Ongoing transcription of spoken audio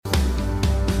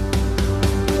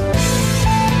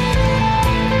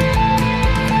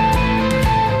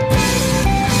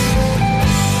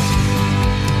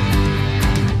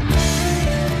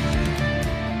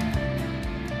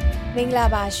Mingla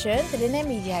Bashan, the Lene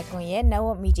Media Goye,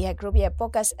 now Media Group, your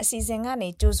podcast a season on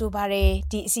a Josubare,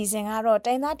 the season aro,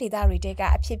 Tina Dida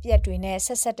Ritega, Pipia Twine,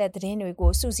 Sasata Dreno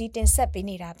go, Susie and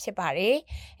Sapinita Pipare,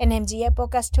 and MGA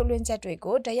podcast to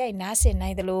Lunzatwigo, Daya Nasi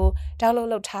Naidalo,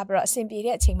 Dalo Tabra,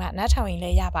 Simpiria Tima, Natawin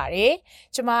Layabare,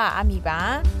 Chuma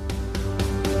Amiba.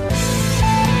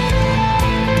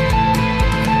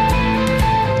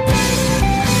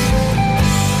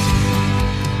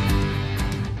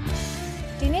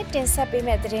တင်ဆက်ပေး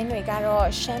မဲ့သတင်းတွေကတော့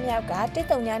ရှမ်းမြောက်ကတစ်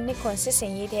တုံညာနှစ်ခွန်စစ်စ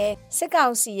င်ရေးတဲ့စစ်ကော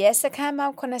င်စီရဲ့စခန်းပေါ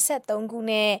င်း83ခု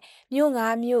နဲ့မြို့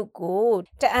9မြို့ကို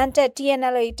တအန်တက်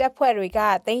TNLA တပ်ဖွဲ့တွေက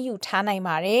သိမ်းယူထားနိုင်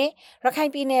ပါတယ်။ရခို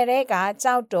င်ပြည်နယ်က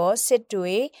ကြောက်တော်စစ်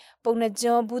တွေပုံနှ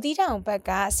ကျွန်းဘူးတီတောင်ဘက်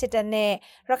ကစစ်တပ်နဲ့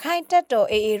ရခိုင်တပ်တော်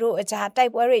AA တို့အကြားတို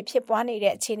က်ပွဲတွေဖြစ်ပွားနေ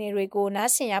တဲ့အခြေအနေတွေကို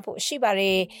နားဆင်ရဖို့ရှိပါတ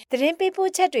ယ်။သတင်းပေး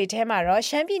ပို့ချက်တွေထဲမှာတော့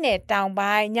ရှမ်းပြည်နယ်တောင်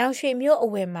ပိုင်းညောင်ရွှေမြို့အ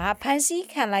ဝယ်မှာဖမ်းဆီး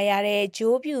ခံလိုက်ရတဲ့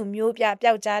ဂျိုးပြူမျိုးပြ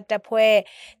ပျောက်ကြားတပ်ဖွဲ့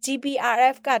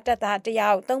JPRF ကတပ်သားတ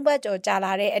ယောက်3ပတ်ကျော်ကြာ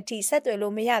လာတဲ့အထိဆက်သွယ်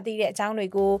လို့မရသေးတဲ့အကြောင်းတွေ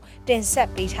ကိုတင်ဆက်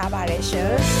ပေးထားပါတယ်ရှ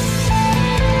င်။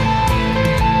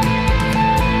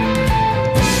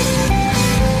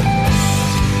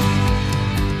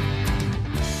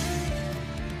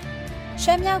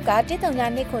ရှမ်းမြောက်ကတစ်တုံညာ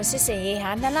နှစ်ခွန်စစ်စင်ရေး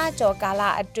ဟာ2လကျော်ကာလ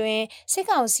အတွင်းစစ်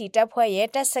ကောင်စီတပ်ဖွဲ့ရဲ့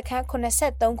တပ်စခန်း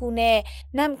83ခုနဲ့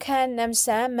နမ်ခမ်းနမ်ဆ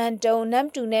န်မန်တုံနမ်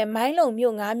တူနဲ့မိုင်းလုံ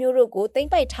မြို့9မြို့တို့ကိုသိမ်း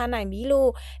ပိုက်ထားနိုင်ပြီလို့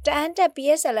တအန်တက်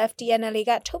PSLF TNLA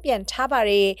ကထုတ်ပြန်ထားပါ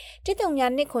တယ်တစ်တုံညာ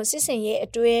နှစ်ခွန်စစ်စင်ရေးအ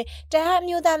တွင်းတဟအ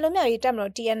မျိုးသားလွတ်မြောက်ရေးတပ်မ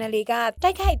တော် TNLA က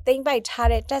တိုက်ခိုက်သိမ်းပိုက်ထား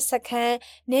တဲ့တပ်စခန်း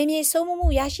နေမြေစိုးမှု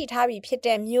ရရှိထားပြီဖြစ်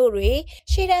တဲ့မြို့တွေ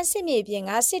ရှေ့တန်းစစ်မြေပြင်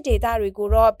ကစစ်ဒေသတွေကို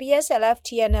တော့ PSLF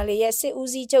TNLA ရဲ့စစ်ဦး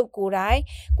စီးချုပ်ကိုယ်တိုင်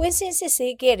ကွင်းစင်စစ်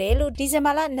ဆေးခဲ့တယ်လို့ဒီဇင်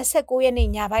ဘာလ29ရက်နေ့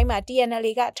ညပိုင်းမှာ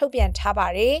TNLA ကထုတ်ပြန်ထားပါ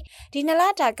တယ်။ဒီနလ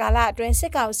တာကာလအတွင်းစ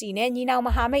စ်ကောင်စီနဲ့ညီနောင်မ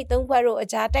ဟာမိတ်3ဖွဲ့တို့အ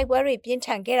ကြားတိုက်ပွဲတွေပြင်းထ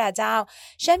န်ခဲ့တာကြောင့်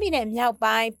ရှမ်းပြည်နယ်မြောက်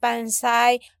ပိုင်းပန်ဆို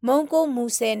င်မုံကိုမူ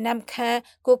ဆယ်နမ်ခမ်း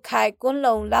ကုတ်ခိုင်ကွန်း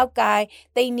လုံလောက်ကိုင်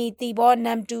တိန်နီတီဘောန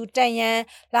မ်တူတန်ရန်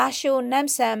လာရှိုနမ်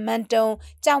ဆန်မန်တုံ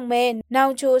ကြောက်မဲနော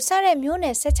င်ချိုစတဲ့မြို့န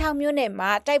ယ်16မြို့နယ်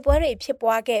မှာတိုက်ပွဲတွေဖြစ်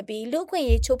ပွားခဲ့ပြီးလူခွင့်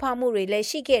ရေးချိုးဖောက်မှုတွေလည်း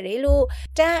ရှိခဲ့တယ်လို့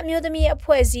တန်အမျိုးသမီးအ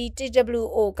ဖွဲ့အစည်း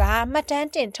TWO ကမှတ်တမ်း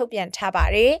တင်ထုတ်ပြန်ထားပါ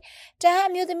တယ်။တန်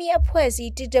အမျိုးသမီးအဖွဲ့အစ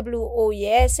ည်း TWO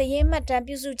ရဲ့စည်ရင်းမှတ်တမ်း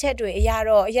ပြုစုချက်တွေအရ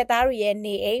တော့အရသားတွေရဲ့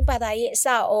နေအိမ်ဘာသာရေးအ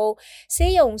ဆောက်အုံ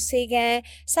ဆေးရုံဆေးခန်း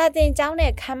စာသင်ကျောင်း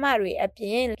နဲ့ခန်းမတွေအပြ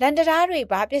င်လန်တရာတွေ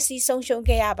ပါပျက်စီးဆုံးရှုံး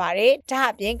ခဲ့ရပါတယ်။ဒါ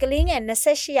အပြင်ကလေးငယ်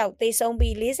28ယောက်သေဆုံး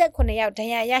ပြီး48ယောက်ဒဏ်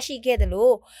ရာရရှိခဲ့တယ်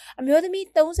လို့အမျိုးသမီး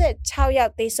36ယော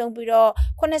က်သေဆုံးပြီးတော့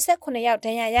89ယောက်ဒ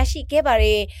ဏ်ရာရရှိခဲ့ပါတ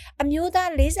ယ်။အမျိုးသား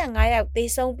45ယောက်သေ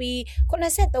ဆုံးပြီး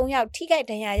83ယောက်ထိခိုက်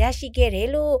ဒဏ်ရာရရှိခဲ့တယ်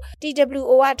လို့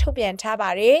TWO ကထုတ်ပြန်ထားပါ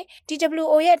တယ်။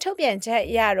 TWO ရဲ့ထုတ်ပြန်ချက်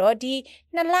အရတော့ဒီ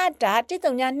2လတာတစ်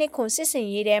တုံညာနှစ်ခွန်စစ်စင်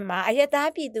ရေးထဲမှာအရသား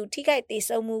ပြည်သူထိခိုက်သေ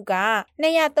ဆုံးမှုက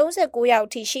239ယောက်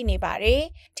ထိရှိနေပါတယ်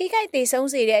။ထိခိုက်သေဆုံး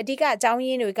စေတဲ့အဓိကအကြောင်းရ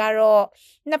င်းတွေကတော့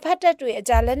နှစ်ဖက်တပ်တွေအ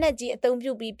ကြားလက်နက်ကြီးအုံ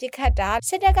ပြုပြီးပစ်ခတ်တာစ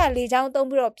စ်တပ်ကလေကြောင်းအုံ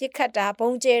ပြီးတော့ပစ်ခတ်တာ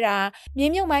ဘုံကျဲတာမြေ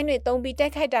မြုပ်မိုင်းတွေတုံးပြီးတို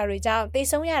က်ခိုက်တာတွေကြောင့်သေ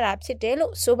ဆုံးရတာဖြစ်တယ်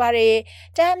လို့ဆိုပါတယ်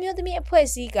။တန်အမျိုးသမီးအဖွဲ့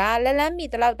အစည်းကလက်လန်းမီ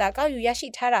တလောက်တာကောက်ယူရရှိ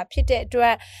ထားတာဖြစ်တဲ့အတွ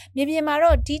က်မြေပြင်မှာ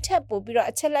တော့ဒီထက်ပိုပြီးတော့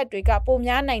အချက်လက်တွေကပို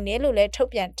များနိုင်တယ်လို့လည်းထုတ်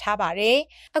ပြန်ထားပါတယ်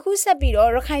။အခုဆက်ပြီးတော့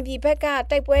ရခိုင်ပြည်ဘက်က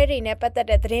တိုက်ပွဲတွေနဲ့ပတ်သက်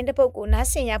တဲ့သတင်းတစ်ပုဒ်ကိုနား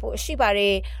ဆင်ရဖို့ရှိပါတ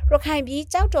ယ်။ရခိုင်ပြည်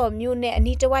ကြောက်တော်မြို့နဲ့အ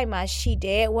နီးတစ်ဝိုက်မှာရှိ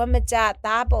တဲ့ဝမ်မကျ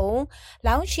သားပုံ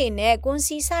လောင်းချေနဲ့ကွန်း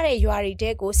စီးစားတဲ့ရွာတွေတဲ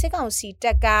ကိုစစ်ကောင်စီတ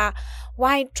ပ်က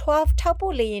Y12 ထောက်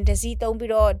ပို့လေရင်တစည်းသုံး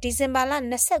ပြီးတော့ဒီဇင်ဘာလ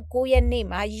29ရက်နေ့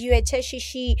မှာရည်ရွယ်ချက်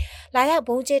ရှိလာရောက်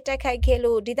ဘုံကျဲတိုက်ခိုက်ခဲ့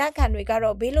လို့ဒေသခံတွေက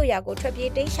တော့ဘေးလွတ်ရာကိုထွက်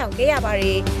ပြေးတိမ်းရှောင်ခဲ့ရပါတ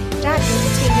ယ်။ဒါဒီအ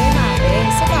ချိန်ထဲမှာပဲ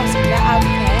စစ်ကောင်စီလက်အောက်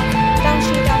ခံတောင်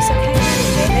ရှိတောင်စခန်းကနေ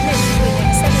လက်နက်ကြီးတွေ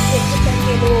နဲ့ဆက်လက်ပစ်ခတ်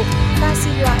ခဲ့လို့တာ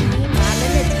စီရွာအနီးမှာလ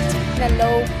က်နက်ကြီးနှ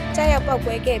လုံးကြားရောက်ပောက်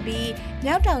ကွဲခဲ့ပြီး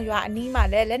မြောက်တောင်ရွာအနီးမှာ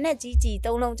လည်းလက်နက်ကြီး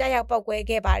3လုံးကြားရောက်ပောက်ကွဲ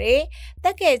ခဲ့ပါတယ်။တ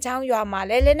က်ငယ်ချောင်းရွာမှာ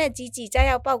လည်းလက်နက်ကြီးကြား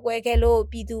ရောက်ပောက်ကွဲခဲ့လို့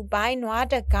ပြည်သူပိုင်းနွား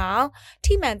တကောင်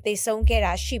ထိမှန်သေဆုံးခဲ့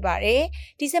တာရှိပါတယ်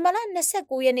။ဒီဇင်ဘာလ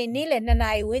29ရက်နေ့နေ့လယ်2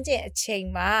နာရီဝန်းကျင်အချိန်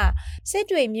မှာစစ်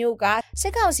တွေမြို့ကစ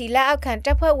စ်ကောင်စီလက်အောက်ခံတ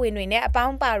ပ်ဖွဲ့ဝင်တွေနဲ့အပေါ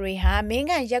င်းပါတွေဟာမင်း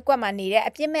ကန်ရက်ကွက်မှာနေတဲ့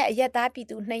အပြစ်မဲ့အရက်သားပြည်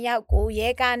သူ2ယောက်ကိုရဲ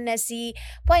ကား2စီး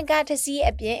ပွိုင်ကား1စီး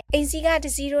အပြင်အိမ်စီးကား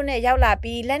1စီးတို့နဲ့ရောက်လာ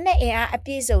ပြီးလက်နက်အင်အားအ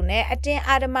ပြည့်စုံနဲ့အတင်း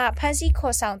အာဓမဖမ်းဆီး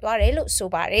ခေါ်ဆောင်သွားတယ်လို့ဆို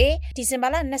ပါတယ်။ဒီဇင်ဘာ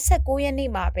လ29ရက်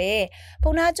နေ့မှာပဲ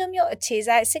ပုံနာကျွန်းမြို့အခြေ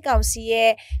ဆိုင်စစ်ကောင်စီ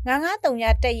ရဲ့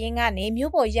993တပ်ရင်းကနေ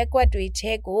မြို့ပေါ်ရက်ကွက်တွေ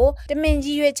ထဲကိုတမင်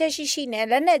ကြီးရွေချက်ရှိနဲ့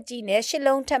လက်နက်ကြီးနဲ့ရှစ်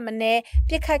လုံးထပ်မင်း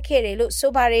ပစ်ခတ်ခဲ့တယ်လို့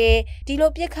ဆိုပါတယ်။ဒီ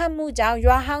လိုပစ်ခတ်မှုကြောင့်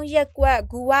ရွာဟောင်းရက်ကွက်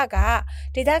ဂူဝက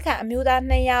ဒေသခံအမျိုးသား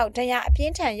2ယောက်ဒဏ်ရာအပြ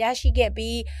င်းထန်ရရှိခဲ့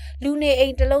ပြီးလူနေအိ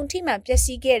မ်တစ်လုံးထိမှန်ပျက်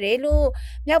စီးခဲ့တယ်လို့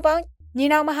မြောက်ပိုင်းညီ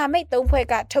နောင်မဟာမိတ်3ဖွဲ့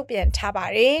ကထုတ်ပြန်ထားပါ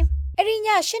တယ်။ အရိ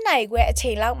ညာ၈နိုင်ခွဲအချိ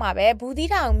န်လောက်မှာပဲဘူးသီး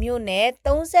တောင်မြို့နယ်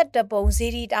32ပုံဇီ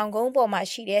ရီတောင်ကုန်းပေါ်မှာ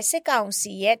ရှိတဲ့စစ်ကောင်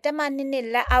စီရဲ့တမနှစ်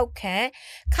လက်အောက်ခံ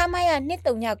ခမာယာ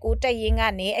239တပ်ရင်းက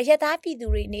နေအရသာပြည်သူ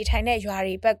တွေနေထိုင်တဲ့ရွာ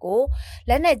တွေဘက်ကို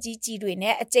လက်နက်ကြီးတွေ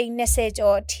နဲ့အကြိမ်20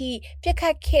ကျော်အထိပစ်ခ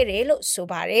တ်ခဲ့တယ်လို့ဆို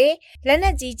ပါတယ်။လက်န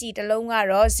က်ကြီးတစ်လုံးက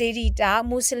တော့ဇီရီတောင်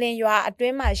မွတ်စလင်ရွာအတွ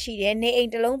င်းမှာရှိတဲ့နေအိမ်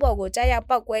တစ်လုံးပေါ်ကိုကြားရောက်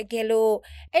ပောက်ကွဲခဲ့လို့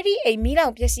အဲ့ဒီအိမ်မီးလော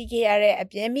င်ပျက်စီးခဲ့ရတဲ့အ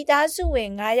ပြင်မိသားစုဝင်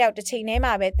9ယောက်တစ်ချိန်တည်း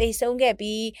မှာပဲတိတ်ဆုံးခဲ့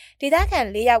ပြီးဒေသခံ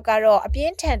4ယောက်ကတော့အပြ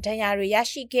င်းထန်ဒဏ်ရာတွေရ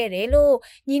ရှိခဲ့တယ်လို့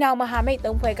ညီနောင်မဟာမိတ်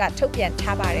3ဖွဲ့ကထုတ်ပြန်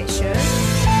ထားပါတယ်ရှင်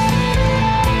။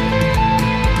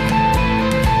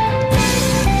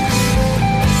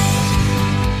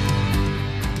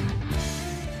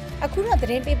အခုတော့သ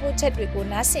တင်းပေးပို့ချက်တွေကို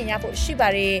နားဆင်ရဖို့ရှိပါ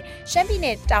တယ်။ရှမ်းပြည်န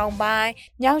ယ်တောင်ပိုင်း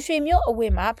ညောင်ရွှေမြို့အ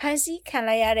ဝေးမှာဖမ်းဆီးခံ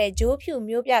လိုက်ရတဲ့ဂျိုးဖြူ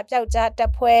မျိုးပြပျောက်ကြားတ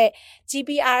ပ်ဖွဲ့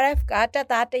JPRF ကတပ်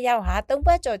သားတစ်ယောက်ဟာ3ပ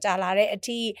တ်ကျော်ကြာလာတဲ့အ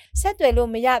ထိဆက်သွယ်လို့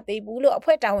မရသေးဘူးလို့အ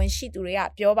ဖွဲ့တာဝန်ရှိသူတွေက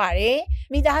ပြောပါတယ်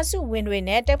။မိသားစုဝင်တွေ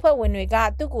နဲ့တပ်ဖွဲ့ဝင်တွေက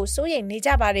သူ့ကိုစိုးရိမ်နေကြ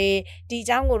ပါတယ်။ဒီအ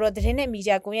ကြောင်းကိုတော့သတင်းနဲ့မီ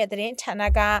ဒီယာကွန်ရက်သတင်းဌာန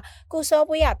ကကိုစော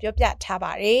ပွေးကပြောပြထား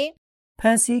ပါတယ်။ဖ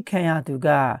မ်းဆီးခံရသူက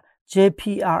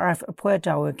JPRF အဖွဲ့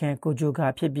တာဝန်ခံကိုဂျိုက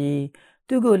ဖြစ်ပြီး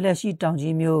သူကိုလက်ရှိတောင်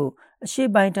ကြီးမြို့အရှိ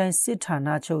ပိုင်းတိုင်းစစ်ဌာန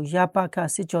ချုပ်ရပခ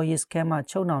စစ်ကြောရေးစခန်းမှာ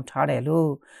ချုပ်နှောင်ထားတယ်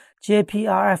လို့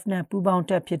JPRF နဲ့ပူးပေါင်း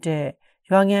တပ်ဖြစ်တဲ့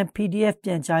ရွာငံ PDF ပြ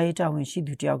န်ကြားရေးတာဝန်ရှိ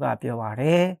သူတယောက်ကပြောပါတ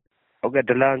ယ်။ဟုတ်ကဲ့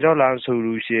ဒလန်ကြောက်လာဆို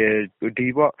လို့ရှိရင်ဒီ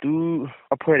ပေါ့သူ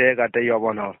အဖွဲ့တွေကတယောက်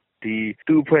ပေါ့နော်ဒီ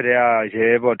သူအဖွဲ့တွေကရဲ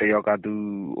ဘော်တယောက်ကသူ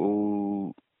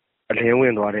အလင်းဝ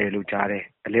င်သွားတယ်လို့ကြားတယ်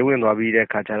အလင်းဝင်သွားပြီးတဲ့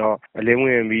ခါကျတော့အလင်းဝ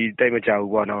င်ပြီးတိတ်မကြ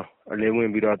ဘူးပေါ့နော်အလင်းဝင်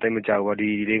ပြီးတော့တိတ်မကြဘူးပေါ့ဒီ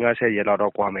50ရက်လောက်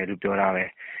တော့ကွာမယ်လို့ပြောတာပဲ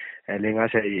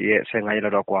50ရက်15ရက်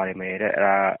လောက်တော့ကွာနေမယ်တဲ့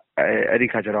အဲ့ဒီ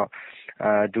ခါကျတော့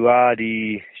သူကဒီ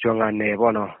ရွာငံနယ်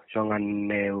ပေါ့နော်ရွာငံ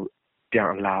နယ်ကိုပြ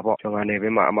န်လာပေါ့ရွာငံနယ်ဘ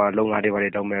က်မှာအမှလုံငါးတွေပါတ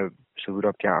ယ်တော့မယ်ဆိုပြီး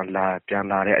တော့ပြန်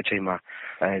လာတဲ့အချိန်မှာ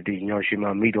ဒီညော်ရွှေ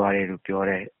မှာမိသွားတယ်လို့ပြော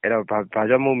တယ်အဲ့တော့ဘာ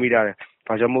ကြောင့်မို့မိတာလဲ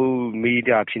ဘာကြောင့်မို့မိ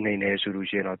တာဖြစ်နေလဲဆိုလို့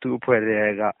ရှိရင်တော့သူ့အဖွဲ့တွေ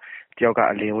ကတယောက်က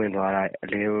အလင်းဝင်သွားတ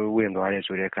ယ်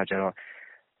ဆိုတဲ့အခါကျတော့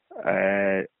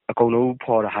အကုန်လုံး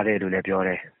ဖော်ထားတယ်လို့လည်းပြောတ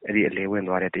ယ်အဲ့ဒီအလင်းဝင်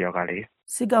သွားတဲ့တယောက်ကလေ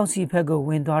စစ်ကောင်စီဘက်ကိုဝ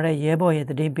င်သွားတဲ့ရဲဘော်ရဲ့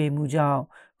တည်ပေးမှုကြောင့်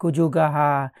ကိုဂျိုကာဟာ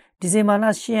ဒီဇင်ဘာလ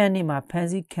10ရက်နေ့မှာဖမ်း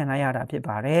ဆီးခံလိုက်ရတာဖြစ်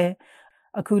ပါတယ်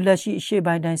အခုလက်ရှိအရှိ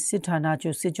ပိုင်းတိုင်းစစ်ဌာန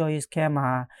ချုပ်စစ်ကြောရေးစခန်းမှာ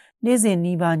နေ့စဉ်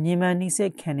နှီးပါညင်မှန်နှိစ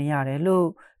က်ခံနေရတယ်လို့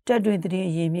တပ်တွင်သတင်း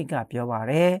အရင်းမြစ်ကပြောပါ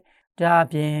တယ်ဒါအ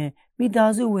ပြင်မိ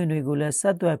သားစုဝင်တွေကိုလည်းဆ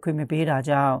က်သွယ်ခွင့်မပေးတာ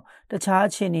ကြောင့်တခြား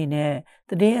အခြေအနေနဲ့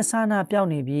သတင်းအစအနပြောင်း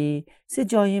နေပြီးစစ်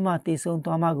ကြောရေးမှတည်ဆုံ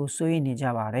သွားမှကိုစိုးရိမ်နေကြ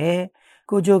ပါတယ်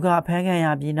ကိုဂျိုကဖမ်းခံရ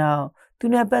ပြီးနောက်သူ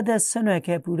နဲ့ပတ်သက်ဆက်နွယ်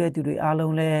ခဲ့ပူးတဲ့သူတွေအား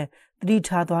လုံးလည်းသတိ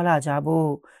ထားသွားလာကြဖို့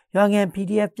ရွာငံ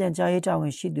PDF ပြန်ကြားရေးတာဝ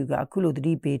န်ရှိသူကအခုလိုသ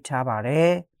တိပေးထားပါတ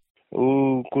ယ်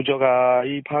ကိုဂျိုက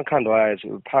ဖမ်းခံသွားရဲ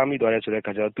ဆိုဖမ်းမိသွားရဲဆိုတဲ့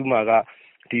ခါကျတော့သူ့မှာက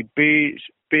ဒီပေး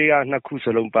က2ခုစ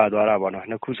လုံးပါသွားတာပေါ့နော်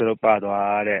2ခုစလုံးပါ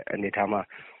သွားတဲ့အနေထားမှာ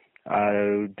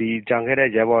ဒီကြံခဲ့တဲ့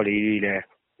ရဲဘော်လေးတွေလည်း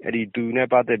အဲ့ဒီသူနဲ့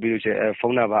ပတ်သက်ပြီးလို့ရှိရင်ဖု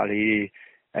န်းနံပါတ်လေး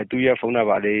သူ့ရဲ့ဖုန်းနံ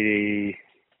ပါတ်လေး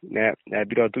နဲ့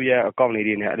ပြီးတော့သူ့ရဲ့အကောင့်လေး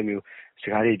တွေနဲ့အဲ့လိုမျိုးစ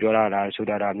ကားတွေပြောလာတာဆို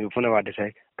တာမျိုးဖုန်းနံပါတ်တစ်စိ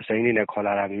မ်းလေးနဲ့ခေါ်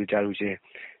လာတာမျိုးကြားလို့ရှိရင်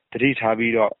တတိထား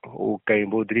ပြီးတော့ကိန်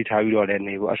ဖို့တတိထားပြီးတော့လည်း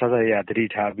နေဖို့အဆရတတိ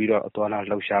ထားပြီးတော့အသွားလာ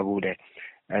လှုပ်ရှားဖို့လည်း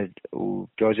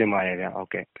ပြောချင်ပါတယ်ဗျဟုတ်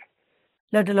ကဲ့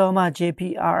လက်တလုံးမှာ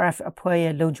JPRF အဖွဲ့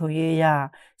ရဲ့လုံခြုံရေးအရ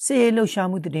စစ်ရေးလှုပ်ရှား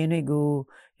မှုသတင်းတွေကို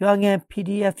ရွာငံ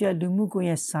PDF ရဲ့လူမှုကွန်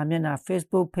ရက်စာမျက်နှာ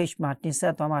Facebook Page မှာတင်ဆ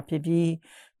က်သွားမှာဖြစ်ပြီး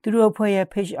သူတို့အဖွဲ့ရဲ့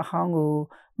Page အဟောင်းကို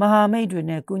မဟာမိတ်တွေ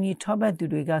နဲ့ကူညီထောက်ပံ့သူ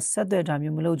တွေကဆက်သွယ်တာ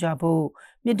မျိုးမလုပ်ကြဖို့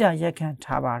မြစ်တာရက်ခံ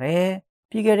ထားပါတယ်။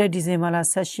ပြီးခဲ့တဲ့ဒီဇင်ဘာလ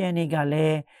16ရက်နေ့ကလ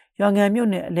ည်းရွာငံမြို့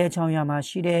နယ်အလဲချောင်းရွာမှာ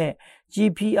ရှိတဲ့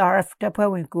JPRF တပ်ဖွဲ့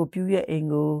ဝင်ကိုပြူရဲ့အိမ်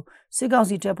ကိုစစ်ကောင်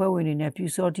စီတပ်ဖွဲ့ဝင်တွေနဲ့ပြူ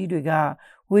စော်တီတွေက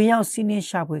ဝင်ရောက်စီးနင်း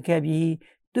ရှာဖွေခဲ့ပြီး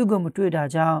သူ့ကိုမတွေ့တာ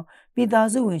ကြောင့်မိသား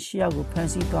စုဝင်10ယောက်ကိုဖမ်း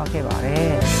ဆီးသွားခဲ့ပါတ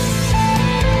ယ်။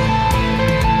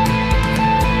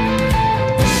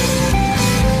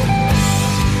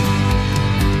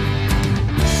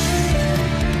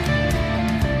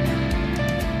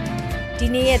ဒီ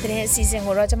နေ့ရဲ့သတင်းအစီအစဉ်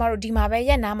ကိုတော့ကျမတို့ဒီမှာပဲ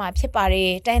ရပ်နားမှာဖြစ်ပါတ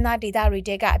ယ်။တိုင်းသားဒေသတွေ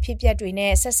တဲကအဖြစ်အပျက်တွေ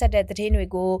နဲ့ဆက်ဆက်တဲ့သတင်းတွေ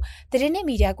ကိုသတင်းနဲ့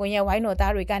မီဒီယာကွန်ရက်ဝိုင်းတော်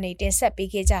သားတွေကနေတင်ဆက်ပေး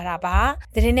ခဲ့ကြတာပါ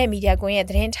။သတင်းနဲ့မီဒီယာကွန်ရက်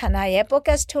သတင်းဌာနရဲ့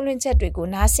podcast ထုတ်လွှင့်ချက်တွေကို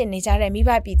နားဆင်နေကြတဲ့မိဘ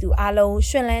ပြည်သူအားလုံး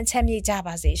ရှင်လန်းချမ်းမြေ့ကြ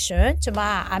ပါစေရှင်။ကျမ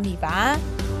အာမီပါ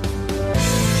။